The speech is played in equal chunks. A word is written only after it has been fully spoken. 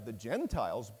the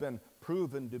Gentiles been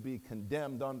proven to be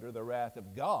condemned under the wrath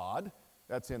of God.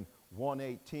 That's in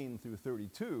 1:18 through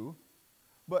 32.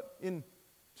 But in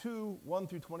 2:1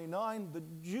 through 29, the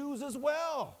Jews as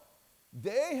well,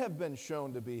 they have been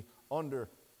shown to be under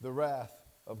the wrath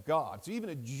of God. So even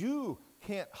a Jew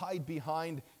can't hide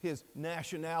behind his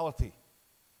nationality.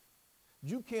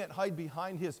 You can't hide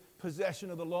behind his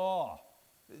possession of the law.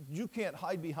 You can't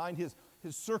hide behind his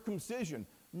circumcision.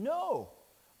 No.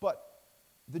 But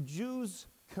the Jew's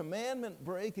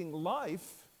commandment-breaking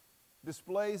life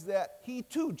displays that he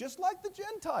too, just like the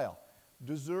Gentile,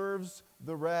 deserves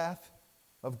the wrath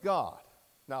of God.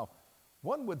 Now,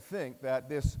 one would think that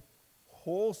this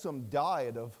wholesome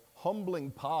diet of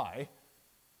humbling pie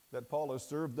that Paul has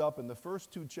served up in the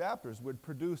first 2 chapters would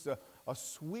produce a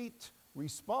sweet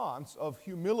response of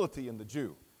humility in the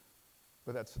Jew.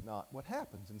 But that's not what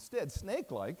happens. Instead,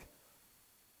 snake-like,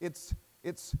 it's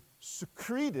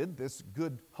secreted, this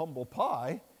good, humble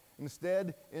pie,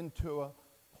 instead into a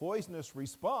poisonous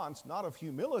response, not of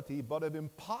humility, but of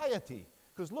impiety.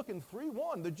 Because look, in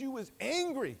 3:1, the Jew is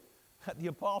angry. The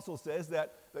apostle says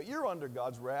that you're under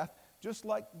God's wrath, just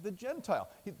like the Gentile.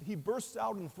 He bursts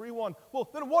out in 3:1, well,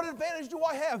 then what advantage do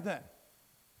I have then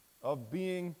of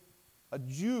being a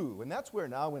Jew? And that's where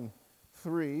now in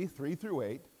 3 through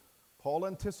 8, Paul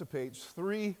anticipates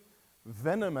 3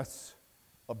 venomous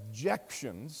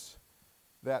objections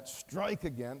that strike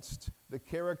against the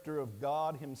character of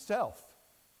God himself.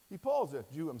 Paul's a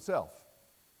Jew himself.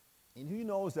 And he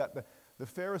knows that the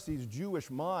Pharisees' Jewish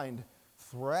mind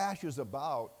thrashes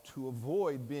about to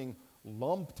avoid being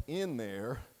lumped in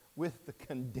there with the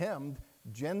condemned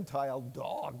Gentile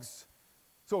dogs.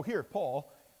 So here, Paul,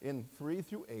 in 3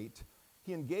 through 8,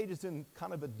 he engages in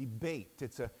kind of a debate.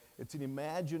 It's an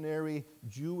imaginary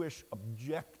Jewish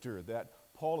objector that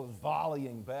Paul is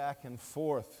volleying back and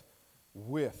forth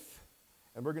with.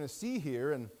 And we're going to see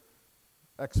here in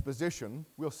exposition,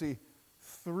 we'll see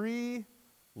 3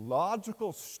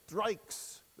 logical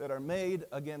strikes that are made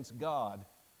against God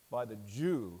by the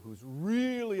Jew who's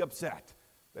really upset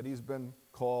that he's been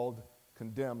called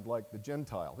condemned like the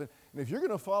Gentiles. And if you're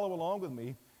going to follow along with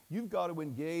me, you've got to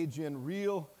engage in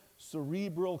real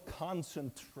cerebral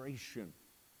concentration.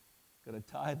 Got to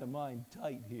tie the mind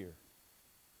tight here.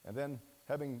 And then,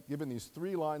 having given these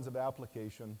 3 lines of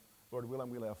application, Lord willing,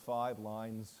 we'll have 5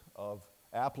 lines of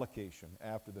application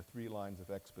after the 3 lines of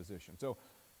exposition. So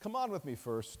come on with me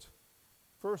first.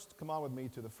 First, come on with me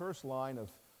to the first line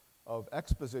of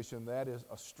exposition, that is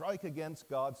a strike against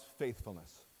God's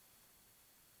faithfulness.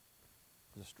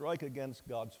 A strike against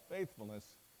God's faithfulness,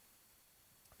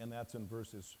 and that's in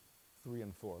verses 3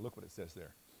 and 4. Look what it says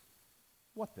there.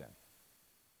 What then?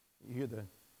 You hear the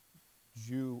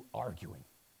Jew arguing.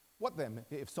 What then?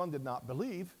 If some did not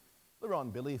believe, their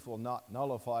unbelief will not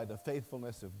nullify the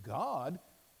faithfulness of God,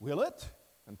 will it?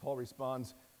 And Paul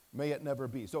responds, may it never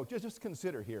be. So just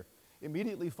consider here,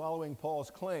 immediately following Paul's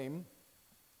claim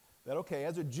that, okay,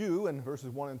 as a Jew, in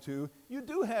verses 1 and 2, you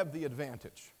do have the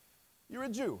advantage. You're a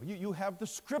Jew. You have the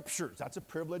Scriptures. That's a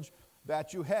privilege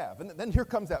that you have. And then here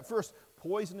comes that first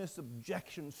poisonous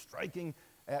objection striking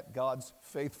at God's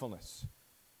faithfulness.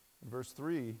 In verse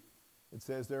 3, it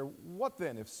says there, what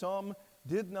then? If some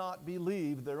did not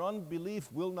believe, their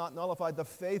unbelief will not nullify the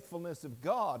faithfulness of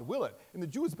God, will it? And the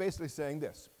Jew is basically saying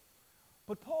this.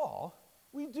 But Paul,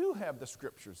 we do have the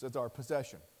Scriptures as our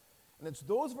possession. And it's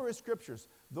those very Scriptures,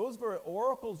 those very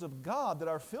oracles of God that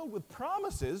are filled with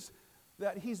promises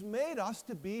that He's made us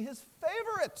to be His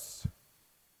favorites.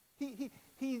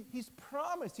 He's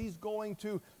promised He's going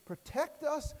to protect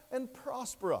us and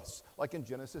prosper us, like in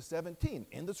Genesis 17,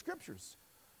 in the Scriptures.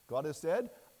 God has said,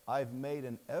 I've made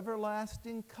an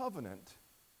everlasting covenant,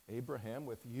 Abraham,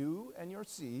 with you and your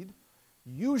seed.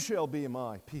 You shall be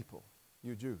my people,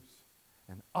 you Jews,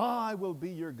 and I will be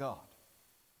your God.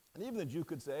 And even the Jew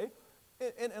could say,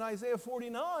 in Isaiah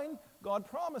 49, God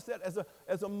promised that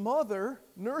as a mother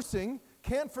nursing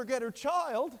can't forget her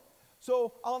child,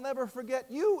 so I'll never forget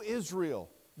you, Israel,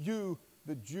 you,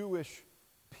 the Jewish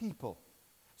people.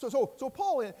 So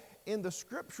Paul, in the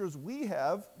Scriptures, we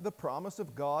have the promise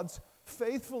of God's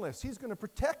faithfulness. He's going to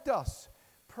protect us,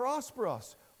 prosper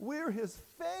us. We're His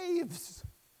faves.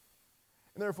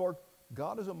 And therefore,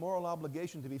 God has a moral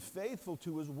obligation to be faithful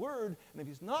to His word. And if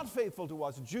He's not faithful to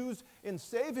us Jews in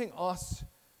saving us,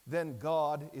 then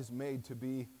God is made to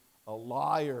be a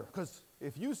liar. Because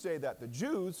if you say that the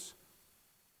Jews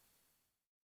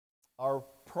are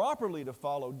properly to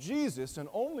follow Jesus and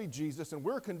only Jesus, and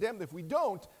we're condemned if we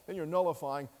don't, then you're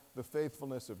nullifying the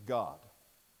faithfulness of God.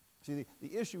 See,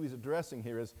 the issue he's addressing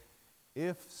here is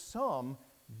if some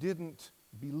didn't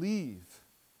believe.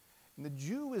 And the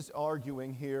Jew is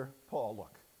arguing here, Paul,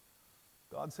 look,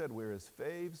 God said we're his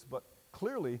faves, but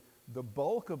clearly the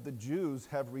bulk of the Jews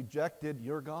have rejected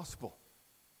your gospel.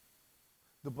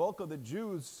 The bulk of the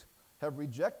Jews have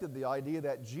rejected the idea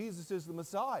that Jesus is the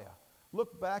Messiah.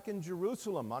 Look back in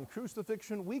Jerusalem on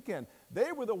crucifixion weekend.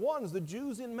 They were the ones, the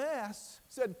Jews in mass,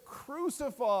 said,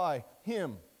 crucify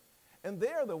him. And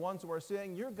they're the ones who are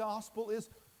saying your gospel is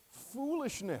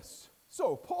foolishness.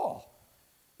 So, Paul,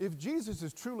 if Jesus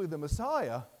is truly the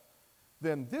Messiah,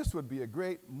 then this would be a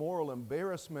great moral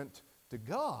embarrassment to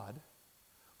God.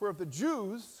 For if the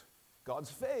Jews,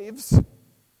 God's faves,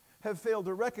 have failed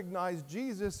to recognize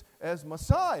Jesus as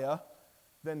Messiah,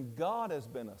 then God has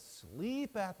been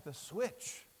asleep at the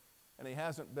switch, and he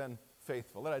hasn't been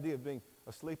faithful. That idea of being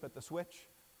asleep at the switch,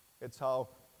 it's how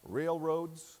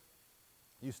railroads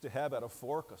used to have at a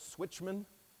fork a switchman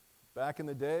back in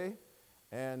the day,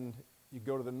 and you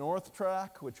go to the north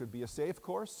track, which would be a safe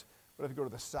course, but if you go to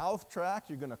the south track,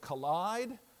 you're going to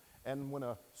collide. And when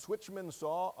a switchman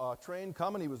saw a train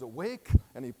coming, he was awake,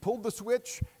 and he pulled the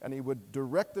switch, and he would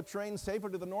direct the train safer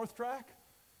to the north track.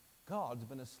 God's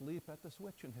been asleep at the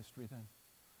switch in history then.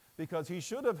 Because he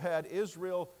should have had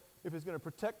Israel, if he's going to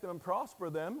protect them and prosper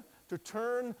them, to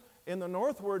turn in the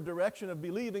northward direction of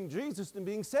believing Jesus and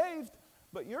being saved.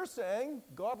 But you're saying,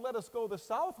 God let us go the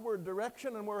southward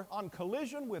direction, and we're on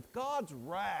collision with God's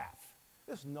wrath.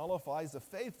 This nullifies the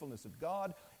faithfulness of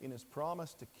God in his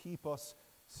promise to keep us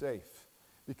safe.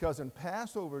 Because in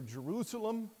Passover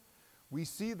Jerusalem, we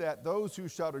see that those who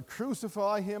shouted,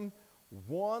 crucify him,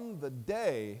 won the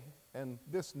day, and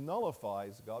this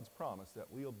nullifies God's promise that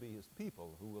we'll be his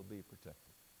people who will be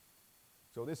protected.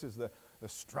 So this is the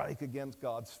strike against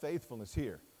God's faithfulness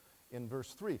here in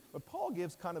verse 3. But Paul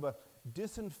gives kind of a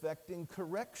disinfecting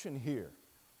correction here.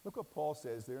 Look what Paul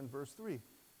says there in verse 3.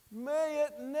 May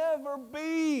it never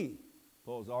be.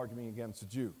 Paul's arguing against the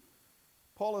Jew.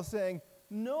 Paul is saying,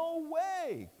 no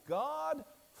way, God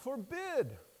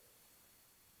forbid.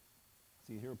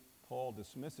 See, here Paul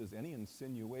dismisses any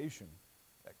insinuation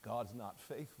that God's not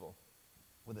faithful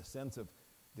with a sense of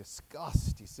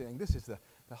disgust. He's saying this is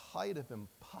the height of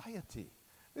impiety.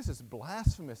 This is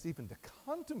blasphemous even to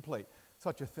contemplate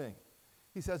such a thing.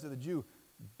 He says to the Jew,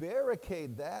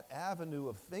 barricade that avenue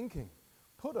of thinking.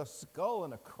 Put a skull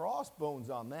and a crossbones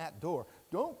on that door.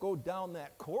 Don't go down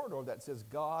that corridor that says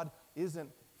God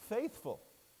isn't faithful.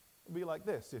 It would be like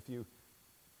this if you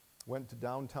went to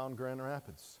downtown Grand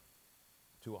Rapids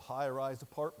to a high-rise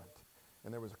apartment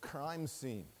and there was a crime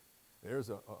scene. There's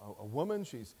a woman,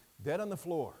 she's dead on the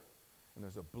floor, and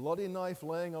there's a bloody knife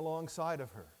laying alongside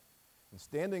of her. And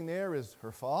standing there is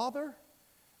her father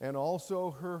and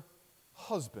also her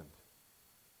husband.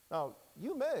 Now,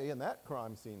 you may, in that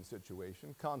crime scene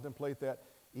situation, contemplate that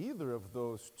either of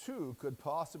those two could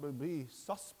possibly be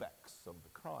suspects of the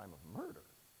crime of murder.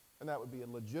 And that would be a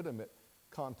legitimate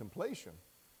contemplation.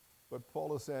 But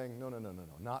Paul is saying, no,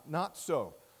 not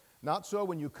so. Not so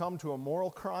when you come to a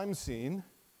moral crime scene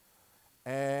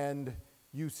and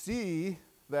you see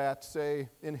that, say,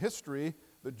 in history,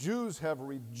 the Jews have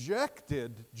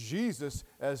rejected Jesus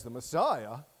as the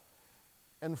Messiah,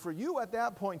 and for you at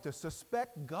that point to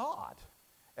suspect God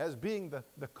as being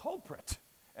the culprit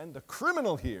and the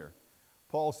criminal here,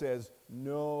 Paul says,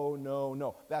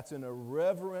 no. That's an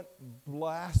irreverent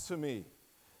blasphemy.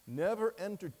 Never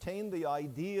entertain the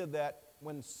idea that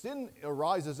when sin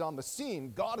arises on the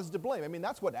scene, God is to blame. I mean,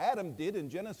 that's what Adam did in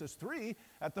Genesis 3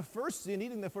 at the first sin,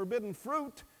 eating the forbidden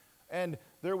fruit, and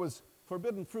there was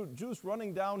forbidden fruit juice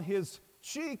running down his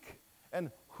cheek. And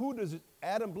who does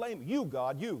Adam blame? You,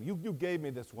 God, you gave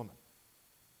me this woman.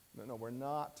 No, we're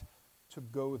not to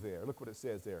go there. Look what it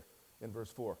says there in verse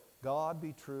 4. God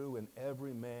be true and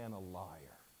every man a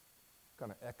liar.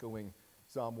 Kind of echoing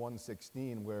Psalm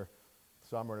 116 where the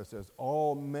psalm writer says,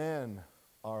 all men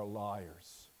are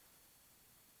liars.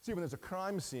 See, when there's a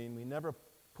crime scene, we never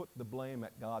put the blame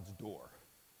at God's door.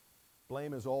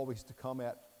 Blame is always to come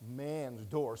at man's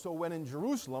door. So when in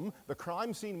Jerusalem, the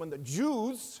crime scene, when the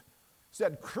Jews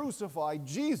said, crucify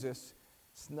Jesus,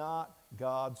 it's not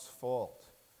God's fault.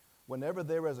 Whenever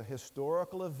there is a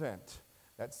historical event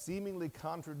that seemingly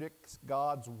contradicts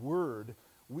God's word,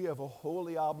 we have a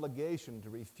holy obligation to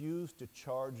refuse to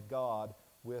charge God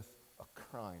with a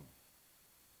crime.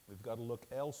 We've got to look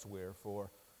elsewhere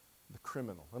for the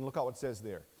criminal. And look how it says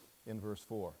there in verse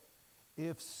 4.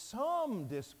 If some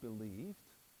disbelieved,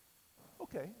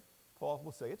 okay, Paul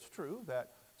will say it's true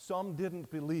that some didn't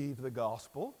believe the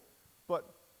gospel,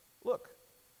 but look,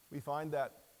 we find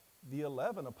that the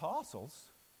 11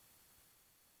 apostles,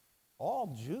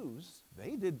 all Jews,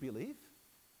 they did believe.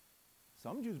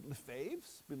 Some Jews, the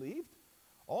faves, believed.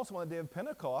 Also on the day of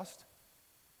Pentecost,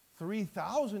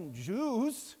 3,000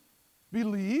 Jews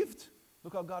believed.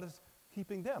 Look how God is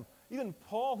keeping them. Even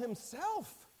Paul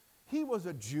himself, he was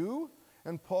a Jew,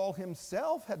 and Paul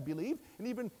himself had believed. And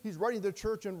even he's writing to the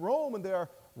church in Rome, and there are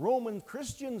Roman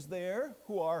Christians there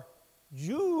who are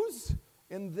Jews,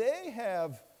 and they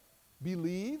have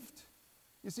believed.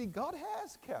 You see, God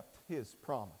has kept his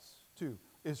promise to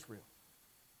Israel.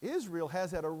 Israel has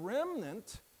had a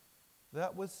remnant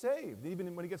that was saved.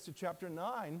 Even when he gets to chapter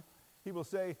 9, he will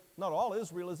say, not all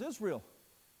Israel is Israel.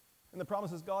 And the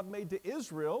promises God made to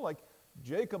Israel, like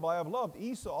Jacob I have loved,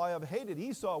 Esau I have hated.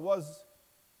 Esau was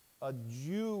a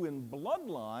Jew in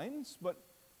bloodlines, but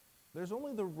there's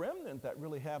only the remnant that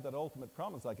really have that ultimate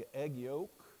promise, like an egg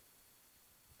yolk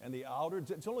and the outer.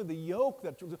 It's only the yoke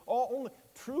that only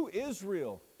true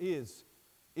Israel is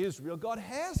Israel. God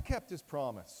has kept his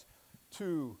promise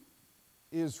to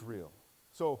Israel.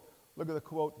 So look at the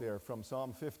quote there from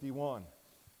Psalm 51,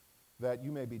 that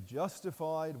you may be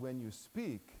justified when you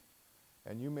speak,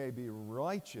 and you may be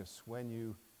righteous when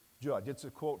you judge. It's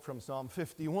a quote from Psalm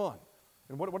 51.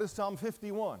 And what is Psalm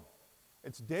 51?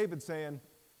 It's David saying,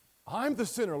 I'm the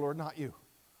sinner, Lord, not you.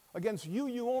 Against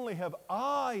you only have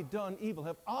I done evil,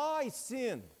 have I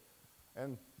sinned.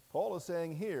 And Paul is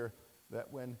saying here that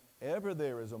whenever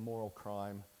there is a moral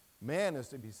crime, man is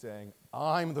to be saying,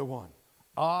 I'm the one.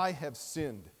 I have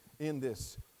sinned in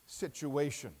this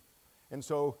situation. And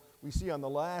so we see on the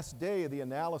last day the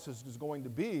analysis is going to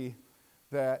be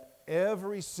that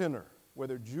every sinner,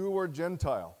 whether Jew or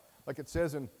Gentile, like it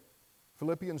says in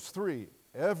Philippians 3,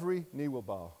 every knee will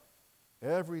bow,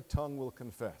 every tongue will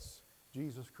confess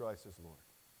Jesus Christ is Lord.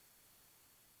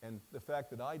 And the fact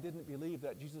that I didn't believe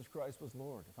that Jesus Christ was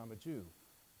Lord, if I'm a Jew,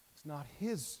 it's not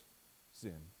his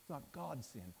sin, it's not God's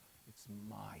sin, it's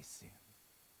my sin.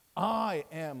 I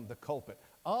am the culprit.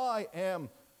 I am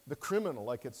the criminal,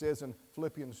 like it says in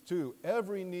Philippians 2.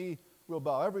 Every knee will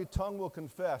bow, every tongue will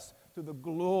confess to the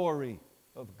glory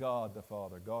of God the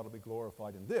Father. God will be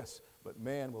glorified in this, but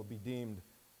man will be deemed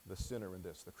the sinner in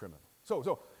this, the criminal.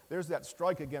 So there's that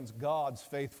strike against God's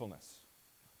faithfulness.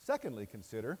 Secondly,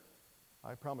 consider,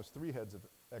 I promised 3 heads of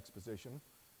exposition,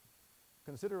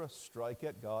 consider a strike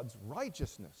at God's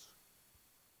righteousness.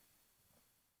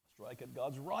 Strike at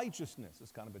God's righteousness.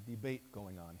 There's kind of a debate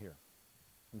going on here.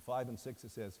 In 5 and 6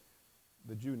 it says,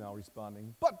 the Jew now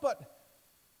responding,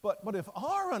 but if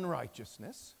our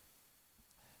unrighteousness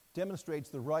demonstrates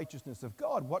the righteousness of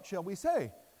God, what shall we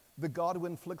say? The God who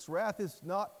inflicts wrath is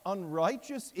not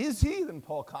unrighteous, is he? Then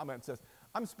Paul comments, says,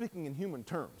 I'm speaking in human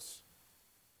terms,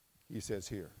 he says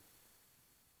here.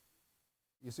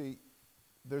 You see,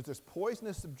 there's this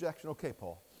poisonous objection. Okay,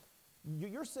 Paul,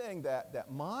 you're saying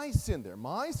that my sin there,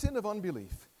 my sin of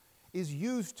unbelief, is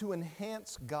used to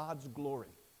enhance God's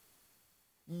glory.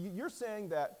 You're saying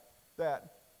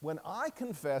that when I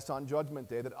confess on Judgment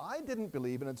Day that I didn't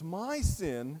believe, and it's my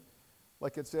sin,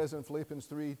 like it says in Philippians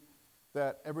 3,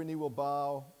 that every knee will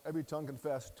bow, every tongue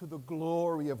confess to the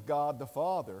glory of God the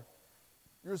Father,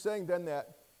 you're saying then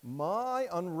that my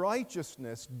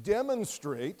unrighteousness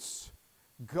demonstrates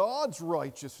God's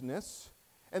righteousness,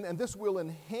 and this will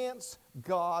enhance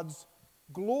God's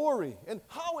glory. And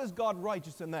how is God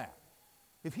righteous in that?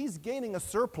 If he's gaining a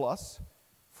surplus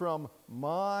from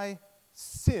my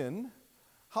sin,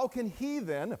 how can he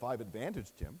then, if I've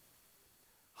advantaged him,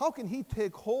 how can he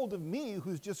take hold of me,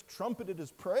 who's just trumpeted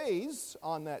his praise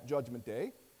on that judgment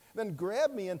day, then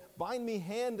grab me and bind me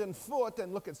hand and foot,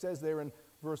 and look, it says there in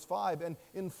verse 5, and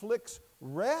inflicts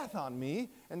wrath on me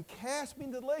and cast me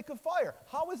into the lake of fire?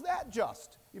 How is that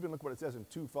just? Even look what it says in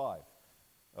 2:5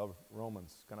 of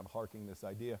Romans, kind of harking this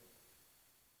idea.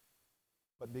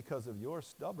 But because of your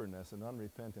stubbornness and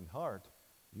unrepentant heart,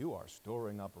 you are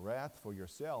storing up wrath for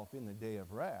yourself in the day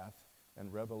of wrath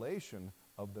and revelation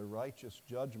of the righteous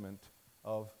judgment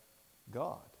of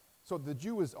God. So the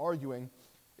Jew is arguing,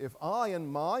 if I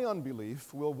in my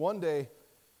unbelief will one day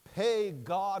pay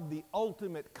God the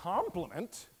ultimate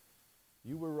compliment,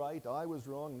 you were right, I was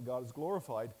wrong, and God is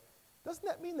glorified, doesn't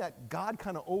that mean that God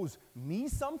kind of owes me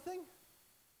something?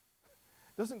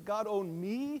 Doesn't God owe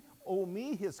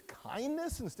me his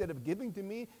kindness instead of giving to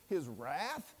me his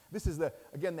wrath? This is,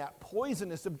 again, that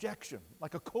poisonous objection,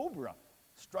 like a cobra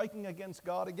striking against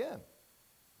God again.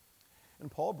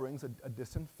 And Paul brings a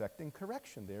disinfecting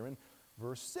correction there in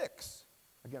verse 6.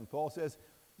 Again, Paul says,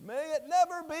 may it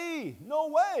never be, no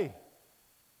way.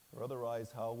 For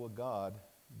otherwise, how will God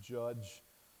judge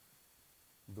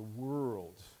the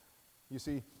world? You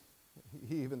see,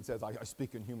 he even says, I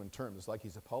speak in human terms. It's like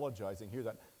he's apologizing here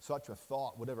that such a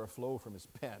thought would ever flow from his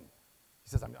pen. He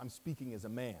says, I'm speaking as a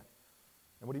man.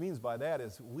 And what he means by that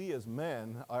is we as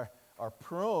men are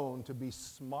prone to be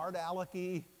smart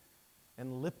alecky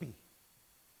and lippy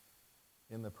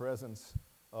in the presence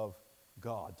of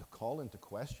God. To call into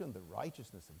question the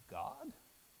righteousness of God,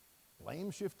 blame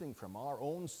shifting from our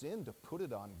own sin to put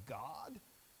it on God.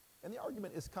 And the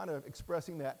argument is kind of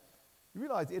expressing that you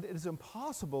realize it is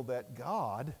impossible that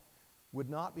God would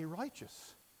not be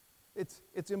righteous.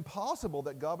 It's impossible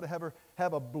that God would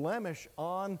have a blemish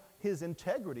on his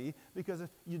integrity, because if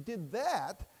you did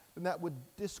that, then that would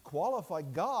disqualify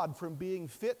God from being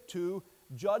fit to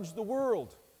judge the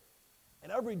world.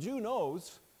 And every Jew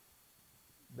knows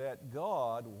that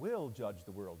God will judge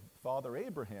the world. Father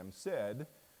Abraham said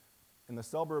in the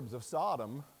suburbs of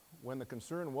Sodom, when the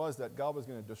concern was that God was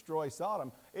going to destroy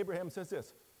Sodom, Abraham says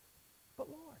this, "But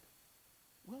Lord,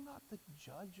 will not the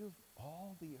judge of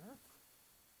all the earth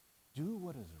do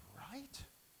what is right?"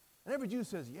 And every Jew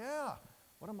says, yeah,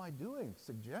 what am I doing?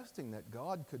 Suggesting that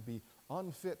God could be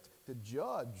unfit to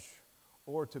judge,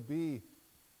 or to be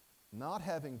not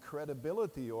having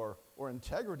credibility or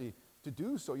integrity to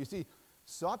do so. You see,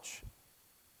 such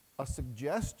a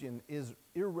suggestion is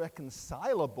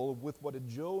irreconcilable with what a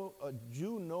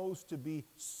Jew knows to be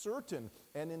certain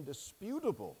and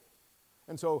indisputable.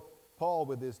 And so Paul,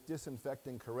 with this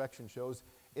disinfecting correction, shows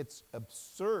it's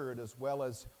absurd as well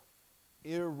as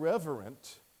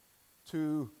irreverent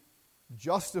to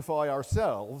justify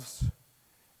ourselves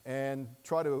and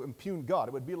try to impugn God.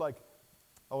 It would be like,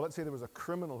 let's say there was a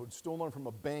criminal who'd stolen from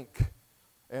a bank,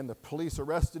 and the police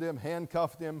arrested him,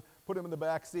 handcuffed him, put him in the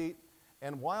back seat,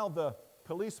 and while the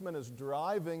policeman is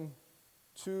driving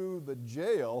to the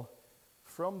jail,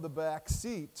 from the back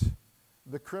seat,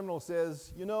 the criminal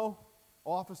says, "You know,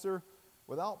 officer,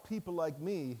 without people like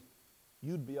me,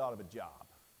 you'd be out of a job.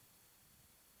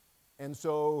 And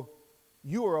so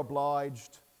you are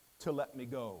obliged to let me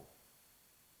go,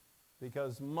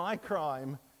 because my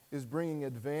crime is bringing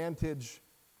advantage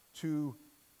to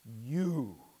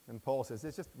you." And Paul says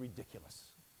it's just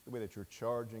ridiculous, the way that you're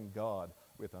charging God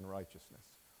with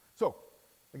unrighteousness. So,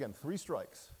 again, 3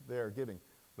 strikes they're giving.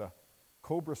 The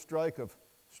cobra strike of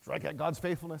strike at God's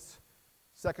faithfulness.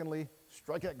 Secondly,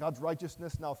 strike at God's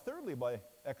righteousness. Now, thirdly, by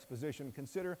exposition,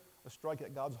 consider a strike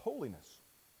at God's holiness.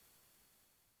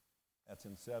 That's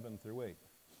in 7 through 8.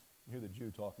 You hear the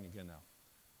Jew talking again now.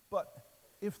 "But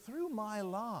if through my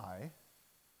lie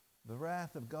the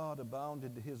wrath of God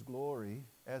abounded to his glory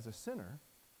as a sinner,"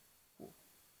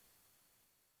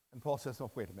 and Paul says,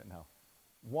 wait a minute now.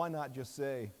 Why not just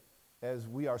say, as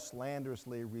we are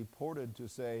slanderously reported to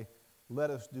say, "Let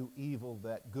us do evil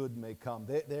that good may come"?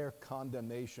 Their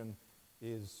condemnation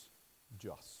is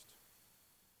just.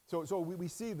 So we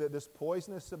see that this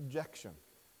poisonous objection,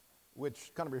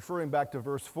 which, kind of referring back to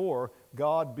verse 4,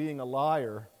 God being a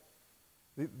liar,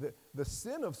 the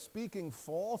sin of speaking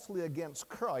falsely against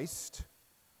Christ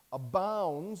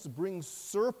abounds, brings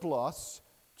surplus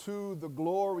to the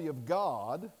glory of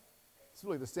God. It's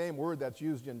really the same word that's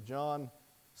used in John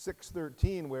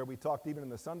 6:13, where we talked even in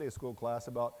the Sunday school class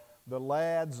about the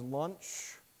lad's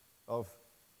lunch of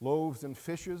loaves and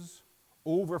fishes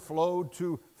overflowed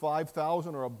to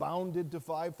 5,000 or abounded to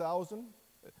 5,000.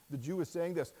 The Jew is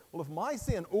saying this, well, if my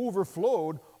sin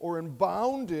overflowed or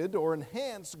abounded or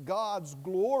enhanced God's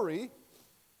glory,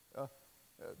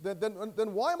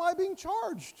 then why am I being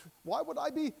charged? Why would I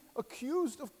be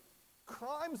accused of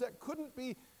crimes that couldn't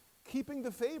be keeping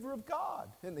the favor of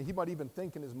God? And he might even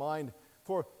think in his mind,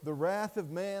 for the wrath of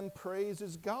man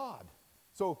praises God.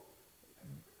 So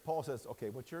Paul says, okay,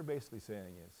 what you're basically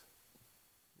saying is,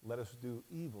 let us do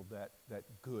evil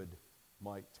that good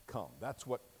might come. That's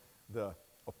what the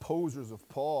opposers of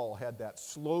Paul had, that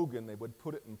slogan. They would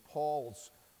put it in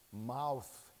Paul's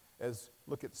mouth. As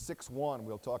look at 6:1,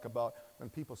 we'll talk about when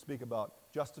people speak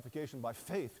about justification by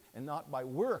faith and not by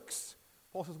works.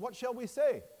 Paul says, what shall we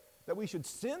say? That we should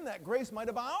sin that grace might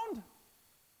abound?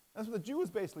 That's what the Jew is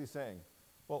basically saying.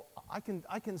 Well, I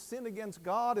can sin against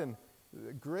God and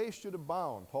grace should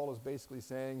abound. Paul is basically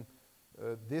saying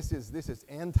this is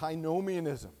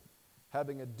antinomianism,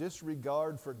 having a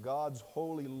disregard for God's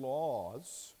holy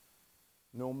laws,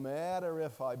 no matter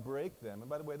if I break them. And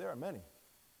by the way, there are many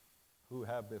who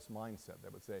have this mindset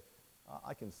that would say,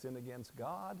 I can sin against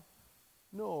God,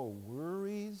 no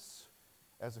worries.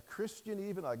 As a Christian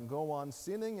even, I can go on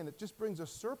sinning, and it just brings a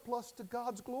surplus to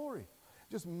God's glory.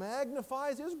 It just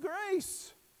magnifies his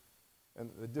grace.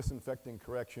 And the disinfecting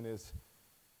correction is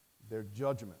their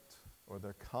judgment or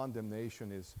their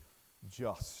condemnation is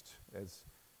just. As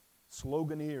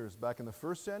sloganeers back in the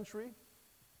first century,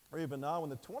 or even now in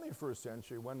the 21st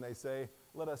century, when they say,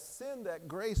 let us sin that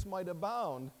grace might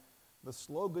abound, the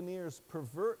sloganeers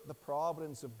pervert the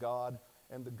providence of God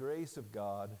and the grace of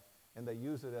God, and they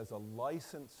use it as a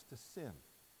license to sin.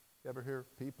 You ever hear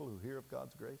people who hear of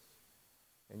God's grace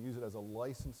and use it as a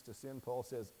license to sin? Paul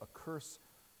says, a curse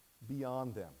be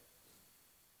on them.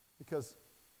 Because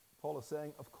Paul is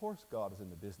saying, of course God is in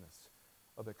the business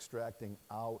of extracting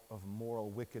out of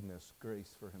moral wickedness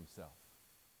grace for himself.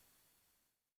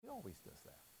 He always does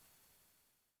that.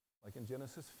 Like in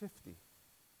Genesis 50,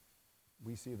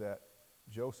 we see that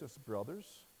Joseph's brothers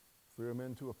threw him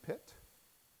into a pit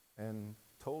and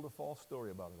told a false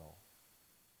story about it all.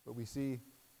 But we see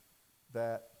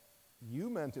that you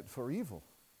meant it for evil,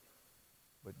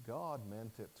 but God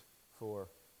meant it for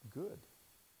good.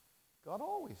 God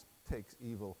always takes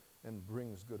evil and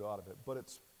brings good out of it, but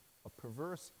it's a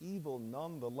perverse evil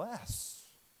nonetheless.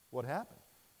 What happened?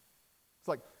 It's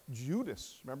like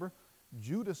Judas, remember?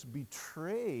 Judas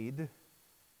betrayed,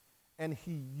 and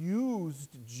he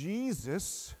used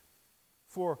Jesus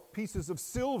for pieces of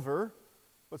silver.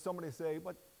 But somebody say,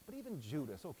 but even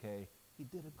Judas, okay, he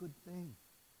did a good thing.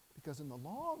 Because in the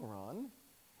long run,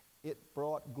 it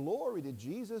brought glory to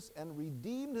Jesus and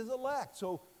redeemed his elect.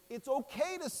 So it's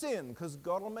okay to sin because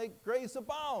God will make grace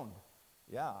abound.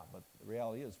 Yeah, but the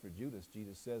reality is for Judas,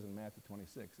 Jesus says in Matthew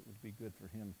 26, it would be good for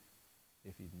him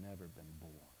if he'd never been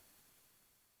born.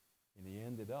 And he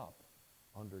ended up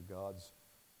under God's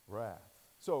wrath.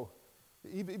 So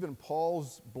even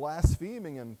Paul's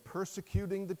blaspheming and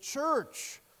persecuting the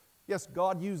church. Yes,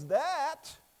 God used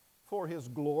that for his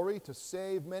glory to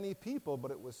save many people,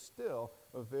 but it was still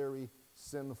a very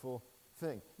sinful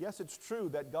thing. Yes, it's true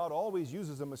that God always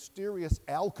uses a mysterious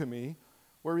alchemy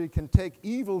where he can take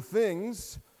evil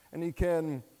things and he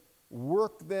can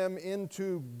work them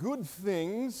into good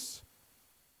things,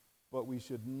 but we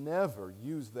should never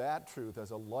use that truth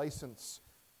as a license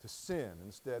to sin.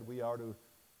 Instead, we are to,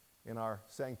 in our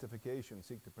sanctification,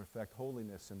 seek to perfect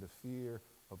holiness in the fear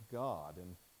of God.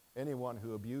 And anyone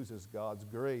who abuses God's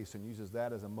grace and uses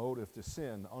that as a motive to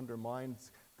sin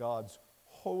undermines God's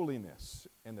holiness,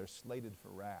 and they're slated for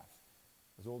wrath.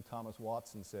 As old Thomas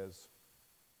Watson says,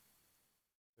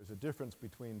 there's a difference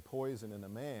between poison in a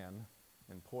man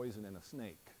and poison in a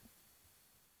snake.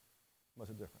 What's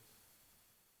the difference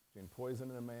between poison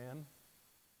in a man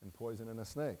and poison in a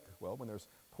snake? Well, when there's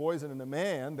poison in a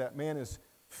man, that man is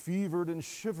fevered and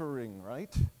shivering,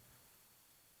 right?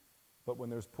 But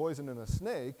when there's poison in a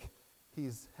snake,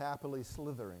 he's happily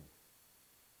slithering.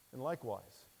 And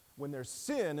likewise, when there's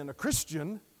sin in a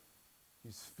Christian,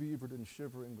 he's fevered and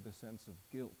shivering with a sense of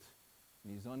guilt.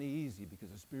 And he's uneasy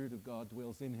because the Spirit of God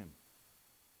dwells in him.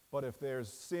 But if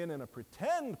there's sin in a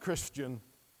pretend Christian,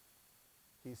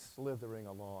 he's slithering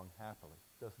along happily.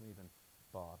 Doesn't even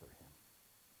bother him.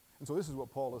 And so this is what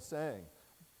Paul is saying.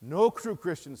 No true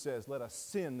Christian says, let us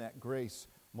sin that grace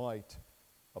might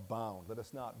abound. Let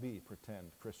us not be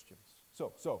pretend Christians.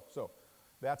 So,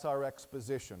 that's our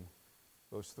exposition.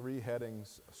 Those three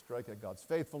headings: a strike at God's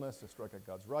faithfulness, a strike at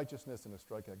God's righteousness, and a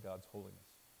strike at God's holiness.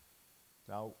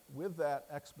 Now, with that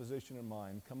exposition in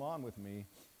mind, come on with me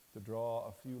to draw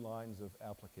a few lines of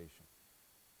application.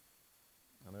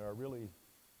 And there are really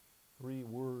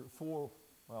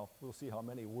we'll see how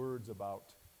many words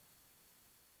about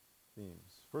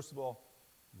themes. First of all,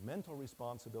 mental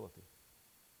responsibility.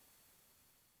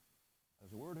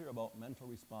 There's a word here about mental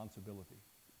responsibility.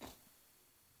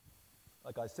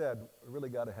 Like I said, we really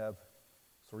got to have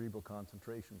cerebral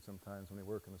concentration sometimes when we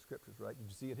work in the scriptures, right? Did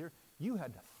you see it here? You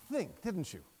had to think,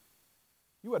 didn't you?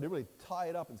 You had to really tie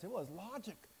it up and say, well, there's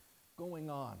logic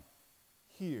going on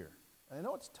here. And I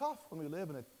know it's tough when we live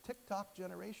in a TikTok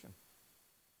generation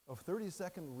of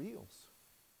 30-second reels.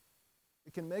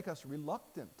 It can make us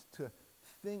reluctant to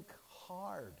think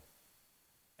hard.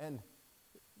 And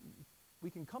we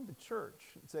can come to church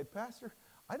and say, Pastor,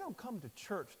 I don't come to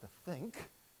church to think.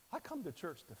 I come to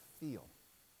church to feel.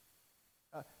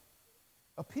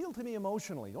 Appeal to me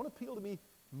emotionally. Don't appeal to me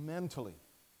mentally.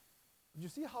 Did you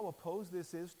see how opposed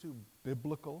this is to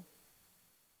biblical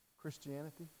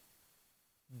Christianity?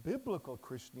 Biblical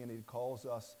Christianity calls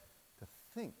us to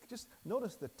think. Just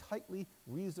notice the tightly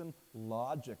reasoned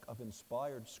logic of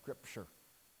inspired Scripture.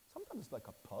 Sometimes it's like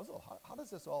a puzzle. How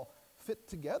does this all fit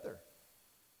together?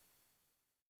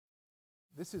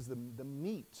 This is the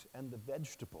meat and the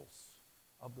vegetables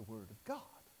of the Word of God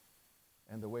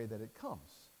and the way that it comes.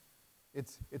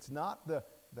 It's not the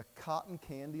cotton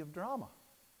candy of drama.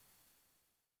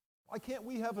 Why can't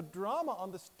we have a drama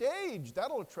on the stage?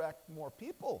 That'll attract more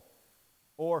people.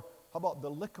 Or how about the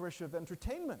licorice of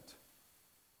entertainment?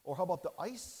 Or how about the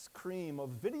ice cream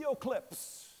of video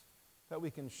clips that we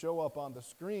can show up on the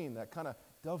screen that kind of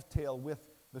dovetail with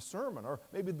the sermon? Or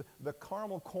maybe the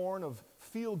caramel corn of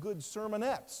feel-good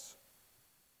sermonettes.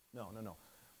 No.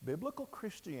 Biblical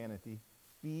Christianity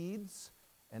feeds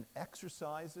and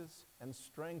exercises and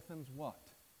strengthens what?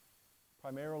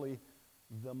 Primarily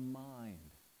the mind.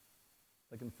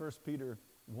 Like in 1 Peter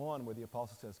 1 where the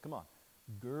apostle says, come on,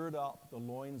 gird up the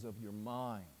loins of your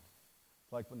mind.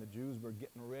 It's like when the Jews were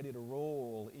getting ready to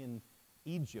roll in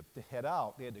Egypt to head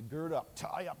out. They had to gird up,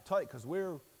 tie up tight because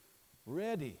we're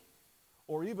ready.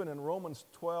 Or even in Romans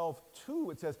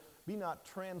 12:2 it says, be not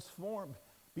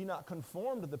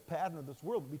conformed to the pattern of this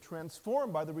world, but be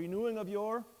transformed by the renewing of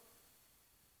your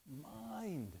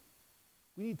mind.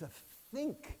 We need to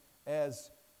think as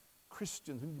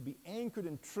Christians. We need to be anchored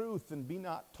in truth and be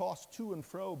not tossed to and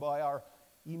fro by our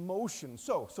emotions.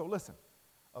 So listen,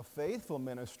 a faithful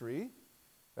ministry,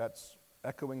 that's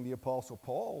echoing the Apostle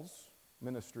Paul's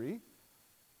ministry,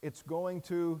 it's going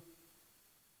to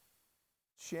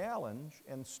challenge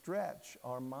and stretch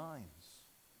our minds.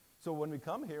 So when we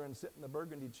come here and sit in the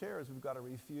burgundy chairs, we've got to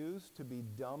refuse to be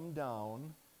dumbed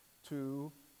down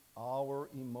to our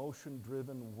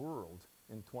emotion-driven world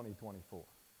in 2024.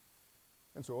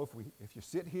 And so if you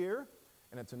sit here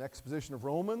and it's an exposition of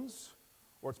Romans,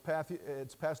 or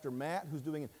it's Pastor Matt who's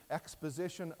doing an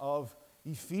exposition of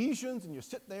Ephesians, and you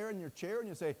sit there in your chair and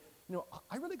you say,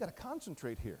 I really got to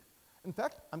concentrate here. In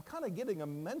fact, I'm kind of getting a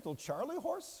mental Charlie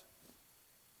horse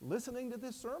listening to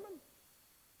this sermon.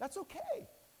 That's okay.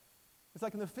 It's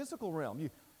like in the physical realm. You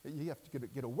have to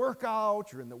get a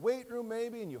workout, you're in the weight room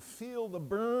maybe, and you feel the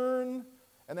burn,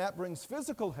 and that brings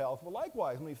physical health. Well,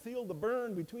 likewise, when we feel the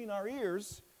burn between our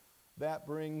ears, that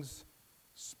brings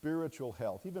spiritual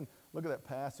health. Even look at that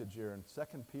passage here in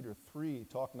 2 Peter 3,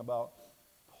 talking about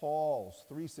Paul's,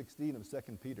 3:16 of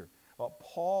 2 Peter, about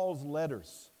Paul's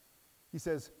letters. He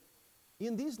says,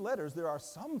 in these letters there are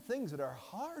some things that are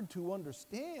hard to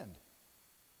understand,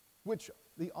 which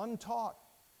the untaught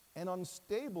and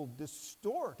unstable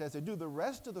distort as they do the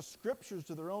rest of the scriptures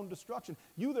to their own destruction.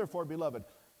 You therefore, beloved,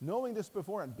 knowing this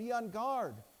beforehand, be on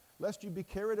guard, lest you be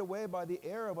carried away by the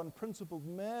error of unprincipled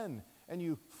men, and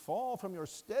you fall from your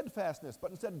steadfastness,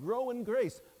 but instead grow in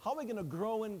grace. How are we going to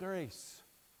grow in grace?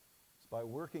 It's by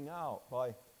working out,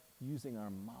 by using our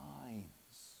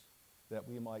minds, that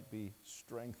we might be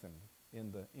strengthened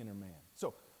in the inner man.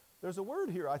 So there's a word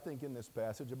here, I think, in this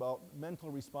passage about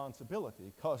mental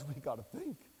responsibility, because we got to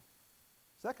think.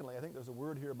 Secondly, I think there's a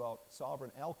word here about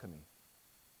sovereign alchemy.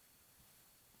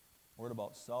 A word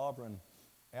about sovereign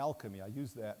alchemy. I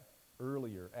used that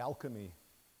earlier. Alchemy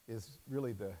is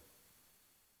really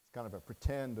it's kind of a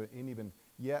pretend and even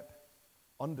yet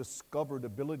undiscovered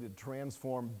ability to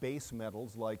transform base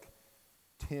metals like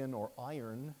tin or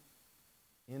iron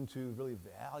into really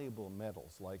valuable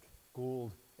metals like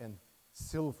gold and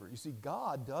silver. You see,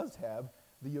 God does have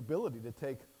the ability to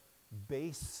take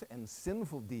base and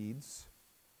sinful deeds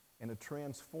and to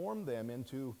transform them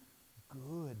into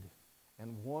good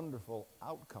and wonderful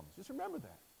outcomes. Just remember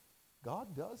that.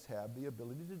 God does have the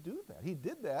ability to do that. He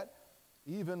did that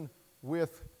even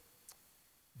with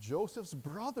Joseph's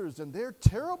brothers and their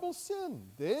terrible sin.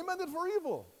 They meant it for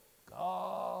evil.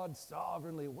 God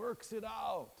sovereignly works it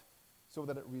out so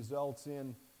that it results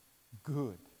in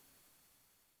good.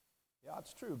 Yeah,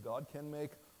 it's true. God can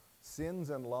make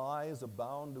sins and lies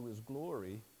abound to his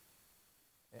glory.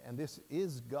 And this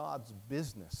is God's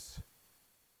business,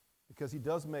 because he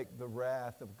does make the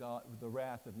wrath of God, the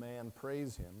wrath of man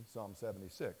praise him, Psalm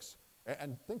 76.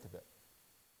 And think of it.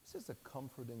 This is a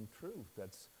comforting truth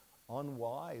that's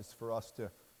unwise for us to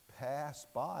pass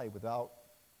by without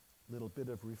a little bit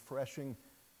of refreshing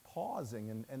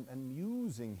pausing and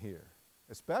musing here,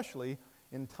 especially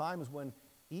in times when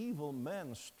evil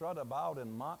men strut about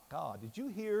and mock God. Did you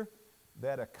hear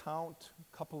that account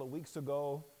a couple of weeks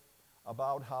ago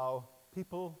about how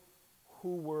people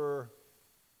who were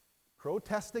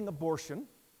protesting abortion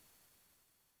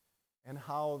and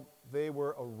how they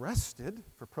were arrested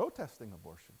for protesting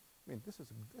abortion? I mean, this is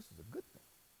a good thing.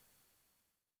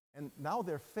 And now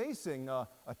they're facing a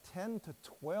 10 to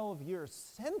 12 year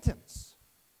sentence.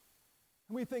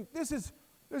 And we think this is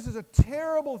a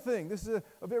terrible thing. This is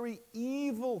a very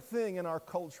evil thing in our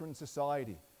culture and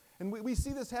society. And we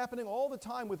see this happening all the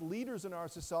time with leaders in our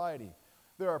society.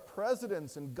 There are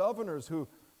presidents and governors who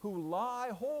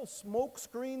lie whole smoke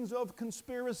screens of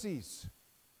conspiracies,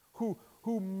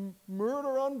 who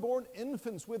murder unborn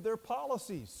infants with their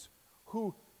policies,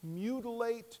 who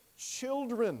mutilate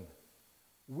children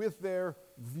with their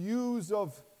views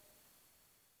of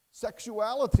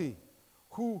sexuality,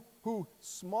 who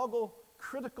smuggle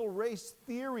critical race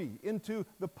theory into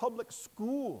the public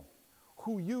school,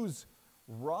 who use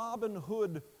Robin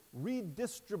Hood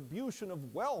redistribution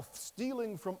of wealth,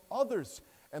 stealing from others.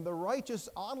 And the righteous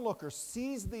onlooker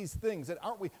sees these things, and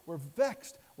aren't we? We're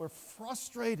vexed, we're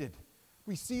frustrated.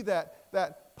 We see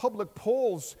that public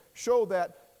polls show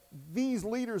that these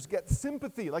leaders get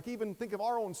sympathy. Like even think of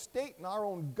our own state and our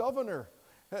own governor.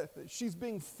 She's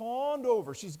being fawned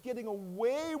over. She's getting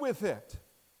away with it.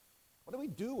 What do we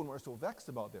do when we're so vexed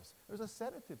about this? There's a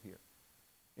sedative here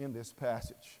in this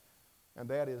passage. And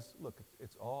that is, look,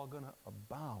 it's all going to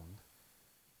abound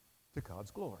to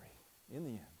God's glory in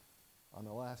the end, on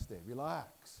the last day.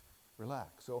 Relax.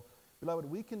 So, beloved,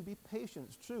 we can be patient.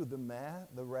 It's true.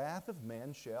 The wrath of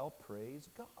man shall praise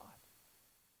God.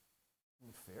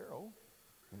 And Pharaoh,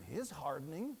 in his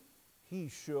hardening, he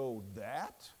showed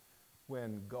that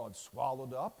when God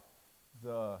swallowed up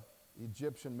the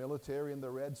Egyptian military in the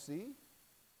Red Sea.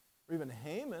 Or even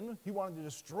Haman, he wanted to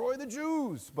destroy the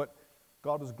Jews, but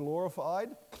God was glorified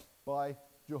by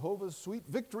Jehovah's sweet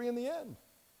victory in the end.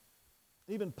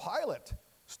 Even Pilate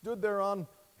stood there on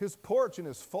his porch in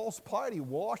his false piety,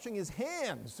 washing his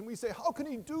hands. And we say, how can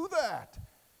he do that?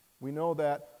 We know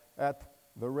that at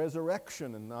the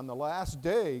resurrection and on the last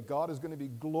day, God is going to be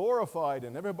glorified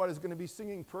and everybody's going to be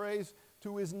singing praise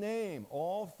to his name.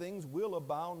 All things will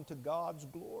abound to God's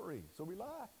glory. So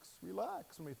relax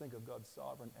when we think of God's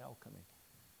sovereign alchemy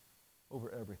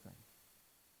over everything.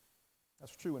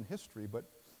 That's true in history, but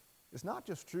it's not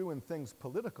just true in things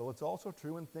political, it's also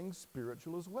true in things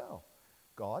spiritual as well.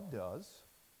 God does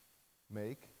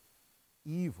make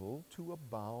evil to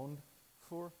abound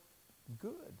for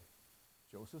good.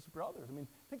 Joseph's brothers. I mean,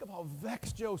 think of how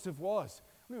vexed Joseph was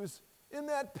when he was in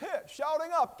that pit shouting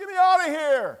up, "Get me out of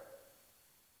here!"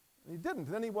 And he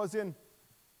didn't. Then he was in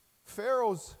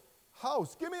Pharaoh's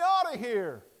house. "Get me out of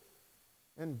here!"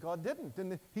 And God didn't.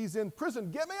 And he's in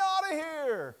prison. "Get me out of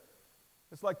here!"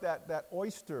 It's like that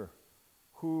oyster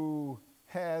who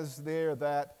has there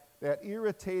that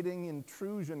irritating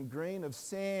intrusion, grain of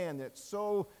sand that's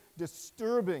so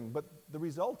disturbing. But the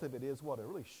result of it is what? A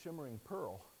really shimmering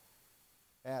pearl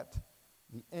at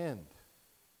the end.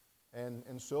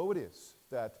 And so it is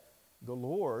that the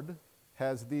Lord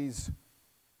has these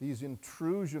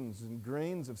intrusions and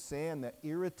grains of sand that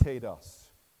irritate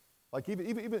us. Like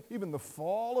even the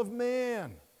fall of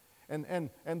man and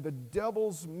the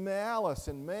devil's malice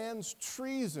and man's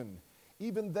treason,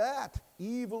 even that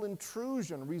evil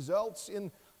intrusion results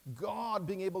in God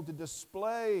being able to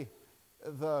display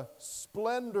the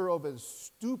splendor of his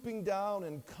stooping down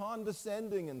and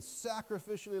condescending and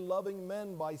sacrificially loving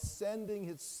men by sending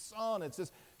his Son. It's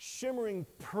this shimmering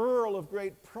pearl of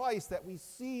great price that we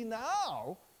see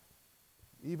now,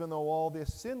 even though all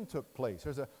this sin took place.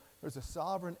 There's a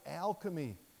sovereign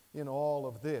alchemy in all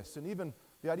of this. And even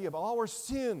the idea of our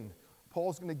sin,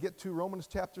 Paul's going to get to Romans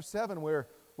chapter 7, where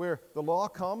the law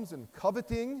comes and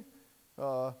coveting,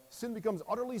 sin becomes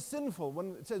utterly sinful.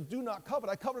 When it says, "Do not covet,"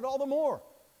 I covet all the more.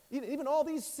 Even all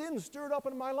these sins stirred up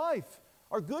in my life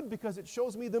are good because it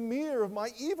shows me the mirror of my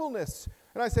evilness.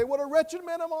 And I say, "What a wretched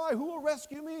man am I? Who will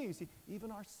rescue me?" You see,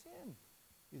 even our sin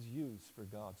is used for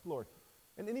God's glory.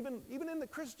 And even in the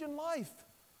Christian life,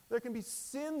 there can be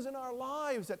sins in our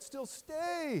lives that still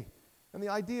stay. And the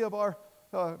idea of our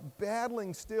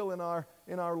battling still in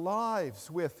our lives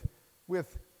with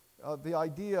the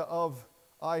idea of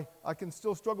I can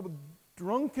still struggle with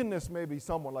drunkenness, maybe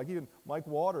someone, like even Mike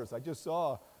Waters, I just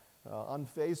saw on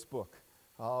Facebook,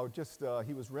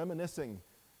 he was reminiscing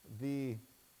the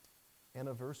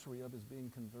anniversary of his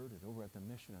being converted over at the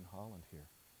mission in Holland here,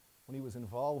 when he was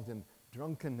involved in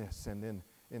drunkenness and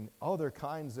in other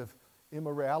kinds of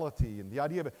immorality. And the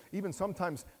idea of it, even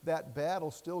sometimes that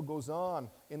battle still goes on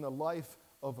in the life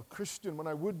of a Christian. When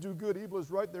I would do good, evil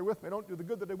is right there with me. I don't do the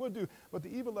good that I would do, but the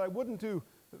evil that I wouldn't do,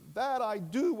 that I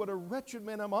do. What a wretched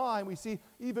man am I. And we see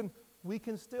even we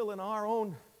can still in our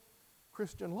own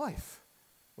Christian life,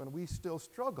 when we still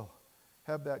struggle,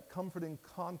 have that comforting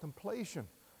contemplation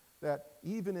that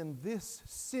even in this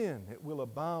sin it will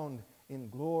abound in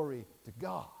glory to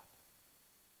God.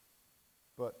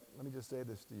 But let me just say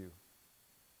this to you.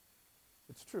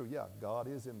 It's true, yeah, God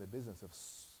is in the business of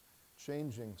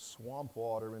changing swamp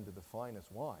water into the finest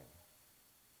wine.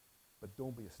 But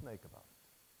don't be a snake about it.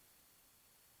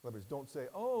 In other words, don't say,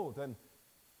 "Oh, then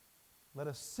let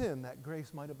us sin that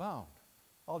grace might abound.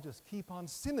 I'll just keep on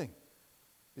sinning."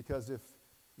 Because if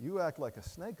you act like a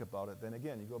snake about it, then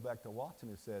again, you go back to Watson,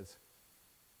 who says,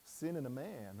 sin in a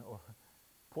man or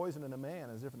poison in a man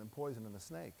is different than poison in a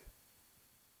snake.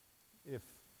 If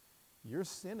you're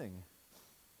sinning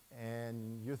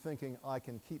and you're thinking, "I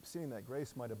can keep sinning that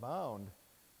grace might abound,"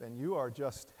 then you are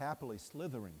just happily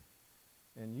slithering.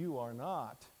 And you are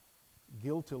not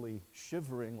guiltily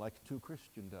shivering like a true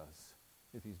Christian does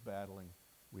if he's battling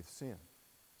with sin.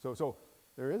 So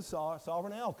there is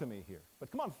sovereign alchemy here.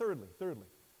 But come on, thirdly,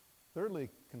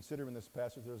 consider in this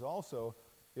passage there's also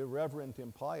irreverent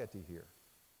impiety here.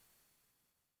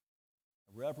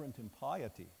 Irreverent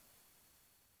impiety.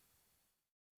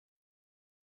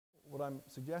 What I'm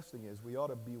suggesting is we ought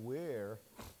to beware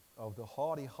of the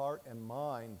haughty heart and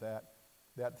mind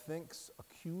that thinks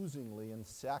accusingly and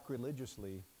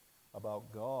sacrilegiously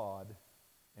about God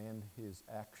and his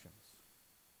actions.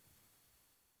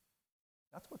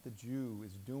 That's what the Jew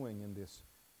is doing in this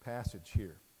passage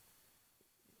here.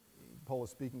 Paul is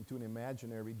speaking to an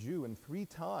imaginary Jew, and 3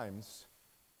 times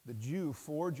the Jew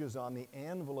forges on the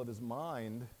anvil of his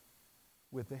mind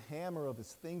with the hammer of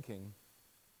his thinking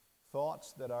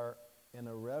thoughts that are an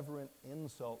irreverent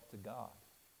insult to God.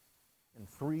 And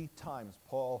 3 times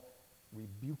Paul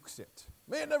rebukes it.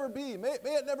 May it never be, may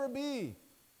it never be.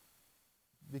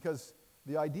 Because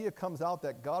the idea comes out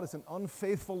that God is an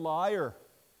unfaithful liar.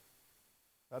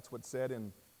 That's what's said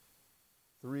in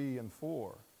 3 and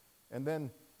 4. And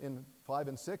then in 5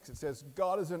 and 6 it says,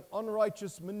 God is an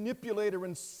unrighteous manipulator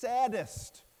and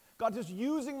sadist. God is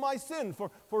using my sin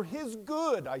for his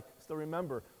good. I still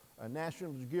remember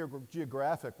National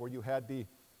Geographic where you had the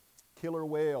killer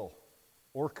whale,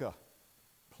 orca,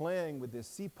 playing with this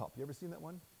sea pup. You ever seen that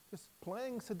one? Just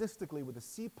playing sadistically with a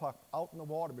sea pup out in the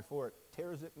water before it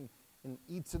tears it and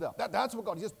eats it up. That's what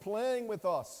God is, just playing with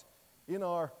us in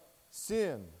our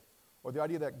sin. Or the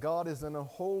idea that God is an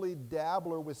unholy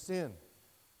dabbler with sin.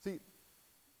 See,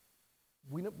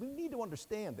 we need to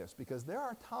understand this because there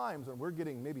are times when we're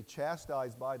getting maybe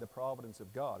chastised by the providence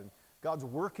of God and God's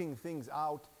working things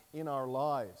out in our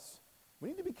lives. We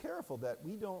need to be careful that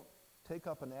we don't take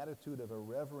up an attitude of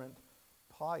irreverent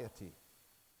piety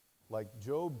like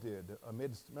Job did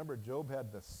amidst, remember Job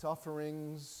had the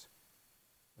sufferings,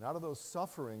 and out of those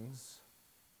sufferings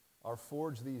are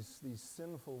forged these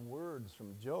sinful words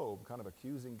from Job, kind of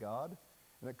accusing God.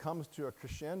 And it comes to a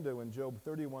crescendo in Job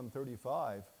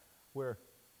 31:35, where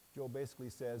Job basically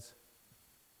says,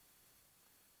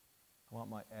 I want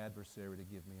my adversary to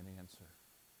give me an answer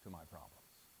to my problems.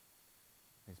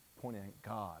 He's pointing at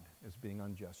God as being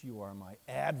unjust. You are my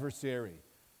adversary.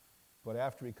 But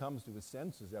after he comes to his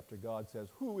senses, after God says,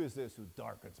 who is this who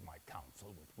darkens my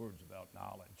counsel with words without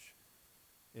knowledge?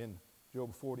 In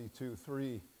Job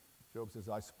 42:3, Job says,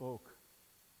 I spoke,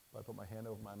 but I put my hand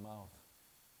over my mouth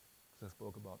because I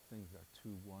spoke about things that are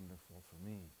too wonderful for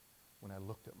me when I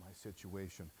looked at my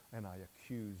situation and I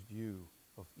accused you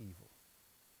of evil.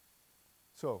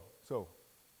 So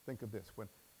think of this.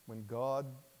 When God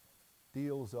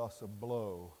deals us a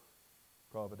blow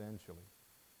providentially,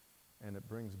 and it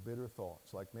brings bitter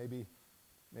thoughts, like maybe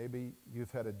you've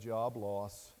had a job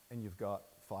loss and you've got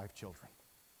 5 children.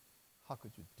 How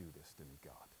could you do this to me,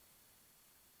 God?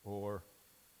 Or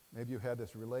maybe you had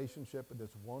this relationship with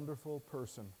this wonderful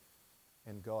person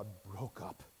and God broke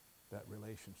up that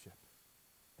relationship.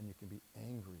 And you can be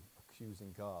angry,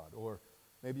 accusing God. Or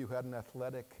maybe you had an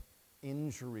athletic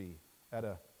injury at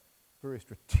a very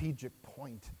strategic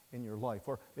point in your life.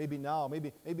 Or maybe now,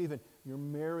 maybe even you're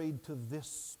married to this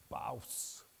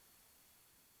spouse.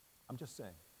 I'm just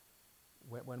saying,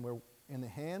 when we're in the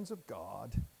hands of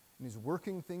God and he's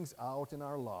working things out in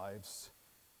our lives,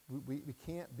 we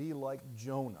can't be like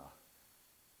Jonah,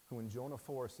 who in Jonah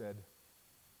 4 said,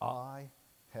 I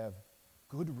have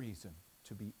good reason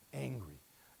to be angry.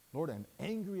 Lord, I'm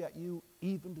angry at you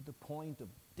even to the point of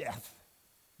death.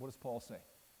 What does Paul say?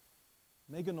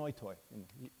 Meganoitoi in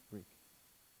Greek.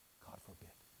 God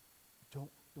forbid.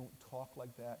 Don't talk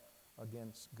like that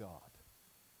against God.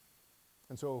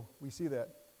 And so we see that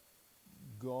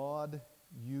God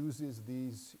uses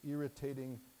these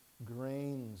irritating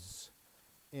grains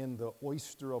in the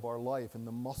oyster of our life, in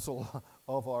the mussel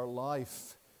of our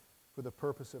life, for the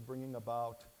purpose of bringing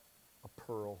about a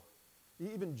pearl.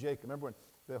 Even Jacob, remember when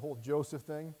the whole Joseph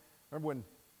thing? Remember when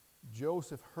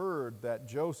Joseph heard that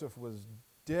Joseph was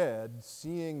dead,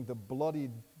 seeing the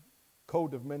bloodied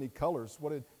coat of many colors,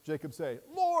 what did Jacob say?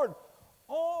 Lord,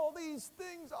 all these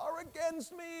things are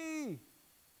against me.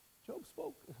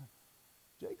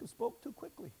 Jacob spoke too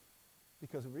quickly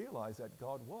because he realized that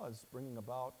God was bringing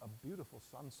about a beautiful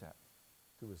sunset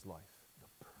to his life.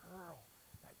 The pearl,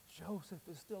 that Joseph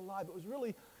is still alive. It was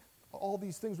really, all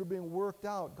these things were being worked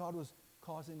out. God was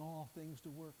causing all things to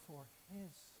work for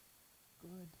his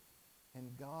good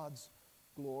and God's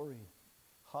glory.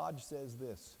 Hodge says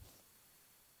this,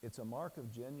 it's a mark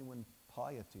of genuine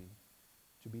piety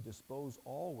to be disposed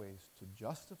always to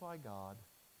justify God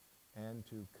and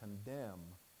to condemn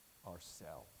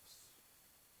ourselves.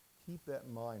 Keep that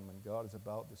in mind when God is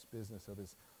about this business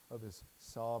of his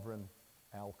sovereign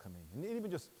alchemy. And even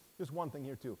just one thing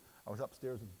here too. I was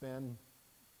upstairs with Ben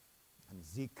and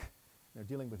Zeke. And they're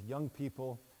dealing with young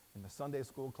people in the Sunday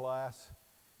school class.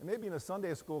 And maybe in a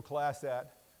Sunday school class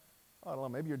that, I don't know,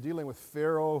 maybe you're dealing with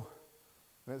Pharaoh,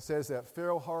 and it says that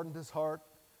Pharaoh hardened his heart,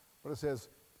 but it says,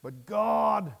 but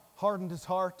God hardened his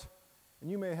heart.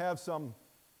 And you may have some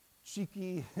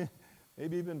cheeky,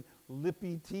 maybe even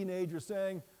lippy teenager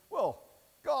saying, well,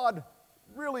 God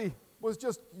really was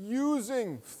just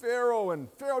using Pharaoh, and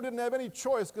Pharaoh didn't have any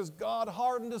choice because God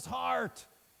hardened his heart.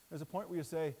 There's a point where you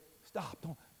say, stop,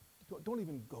 don't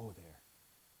even go there.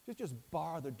 Just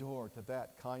bar the door to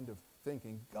that kind of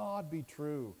thinking. God be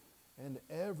true, and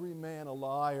every man a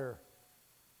liar.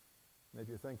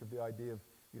 Maybe you think of the idea of,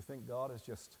 you think God is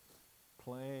just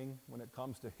playing when it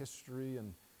comes to history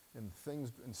and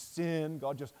things and sin.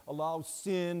 God just allows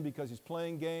sin because he's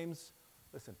playing games.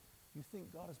 Listen, you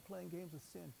think God is playing games with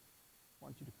sin? I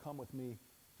want you to come with me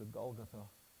to Golgotha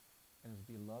and his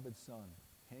beloved Son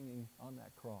hanging on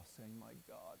that cross saying, my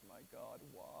God,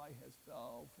 why hast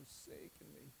thou forsaken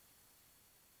me?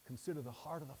 Consider the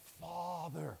heart of the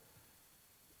Father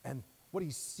and what he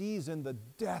sees in the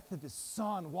death of his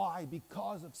Son. Why?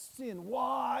 Because of sin.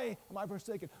 Why am I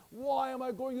forsaken? Why am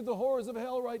I going through the horrors of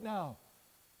hell right now?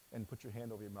 And put your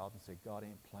hand over your mouth and say, God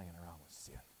ain't playing around with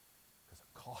sin, because it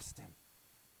cost him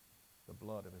the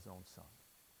blood of his own Son.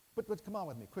 But come on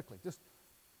with me quickly. Just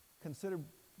consider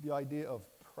the idea of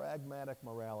pragmatic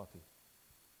morality.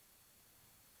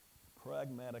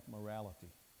 Pragmatic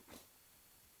morality.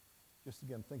 Just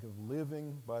again, think of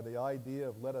living by the idea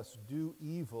of let us do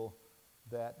evil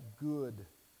that good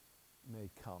may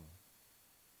come.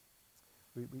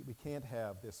 We can't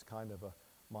have this kind of a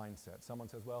mindset. Someone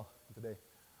says, well, today,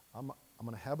 I'm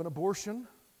going to have an abortion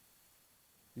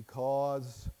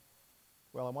because,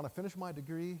 well, I want to finish my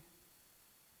degree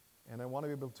and I want to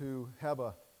be able to have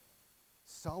a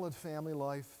solid family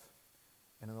life,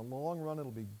 and in the long run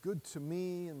it'll be good to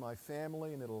me and my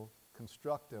family and it'll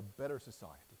construct a better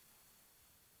society.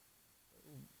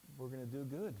 We're going to do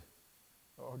good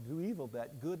or do evil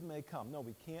that good may come. No,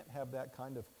 we can't have that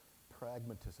kind of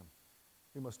pragmatism.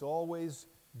 We must always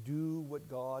do what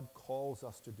God calls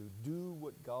us to do. Do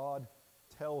what God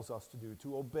tells us to do.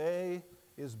 To obey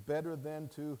is better than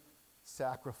to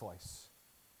sacrifice.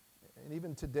 And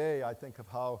even today, I think of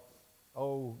how,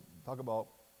 talk about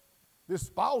this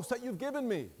spouse that you've given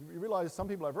me. You realize some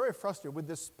people are very frustrated with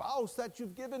this spouse that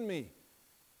you've given me.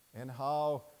 And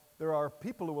how there are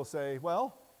people who will say,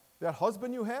 well, that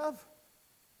husband you have,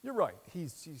 you're right.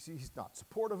 He's not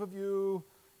supportive of you.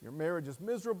 Your marriage is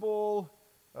miserable.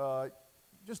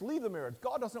 Just leave the marriage.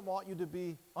 God doesn't want you to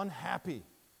be unhappy.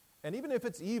 And even if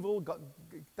it's evil, God,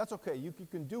 that's okay. You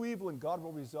can do evil and God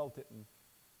will result it in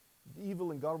evil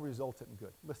and God will result it in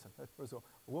good. Listen, there was a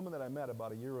woman that I met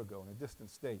about a year ago in a distant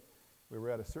state. We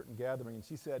were at a certain gathering and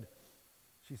she said,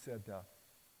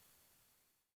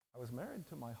 I was married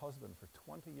to my husband for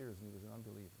 20 years and he was an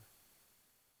unbeliever.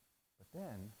 But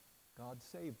then God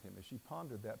saved him. As she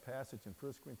pondered that passage in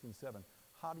 1 Corinthians 7,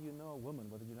 how do you know, woman,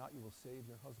 whether or not you will save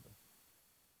your husband?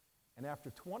 And after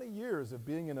 20 years of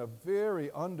being in a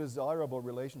very undesirable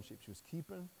relationship, she was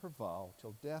keeping her vow,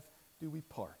 till death do we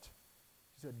part.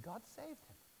 She said, God saved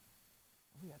him.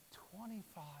 We had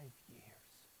 25 years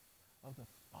of the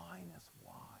finest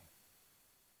wine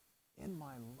in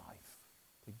my life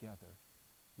together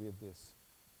with this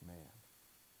man.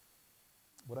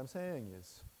 What I'm saying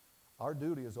is, our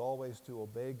duty is always to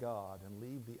obey God and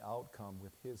leave the outcome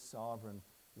with his sovereign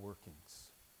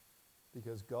workings.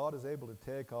 Because God is able to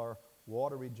take our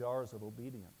watery jars of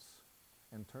obedience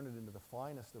and turn it into the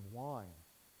finest of wine.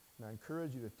 And I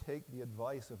encourage you to take the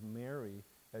advice of Mary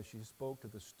as she spoke to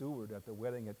the steward at the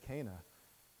wedding at Cana.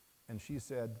 And she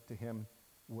said to him,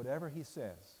 whatever he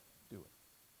says, do it.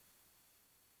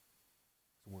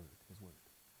 His word.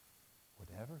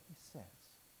 Whatever he says,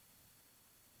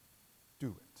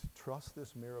 do it. Trust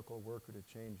this miracle worker to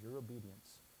change your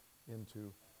obedience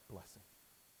into blessing.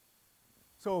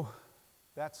 So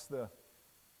that's the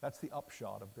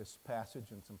upshot of this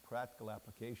passage and some practical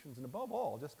applications. And above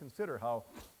all, just consider how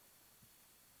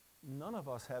none of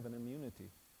us have an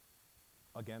immunity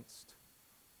against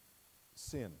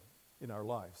sin in our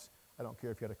lives. I don't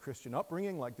care if you had a Christian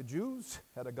upbringing like the Jews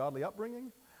had a godly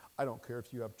upbringing. I don't care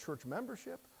if you have church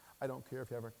membership. I don't care if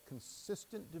you have a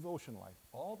consistent devotion life.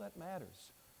 All that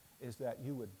matters is that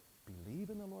you would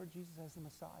believe in the Lord Jesus as the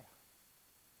Messiah,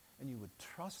 and you would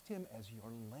trust him as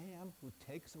your Lamb who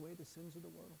takes away the sins of the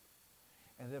world.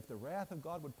 And if the wrath of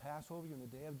God would pass over you in the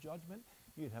day of judgment,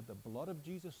 you'd have the blood of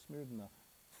Jesus smeared in the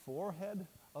forehead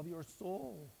of your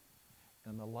soul.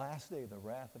 And on the last day, the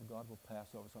wrath of God will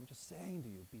pass over. So I'm just saying to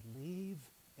you, believe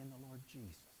in the Lord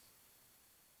Jesus.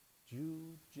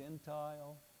 Jew,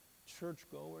 Gentile,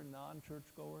 churchgoer,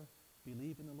 non-churchgoer,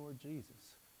 believe in the Lord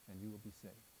Jesus, and you will be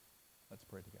saved. Let's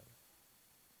pray together.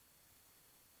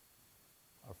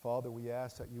 Our Father, we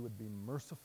ask that you would be merciful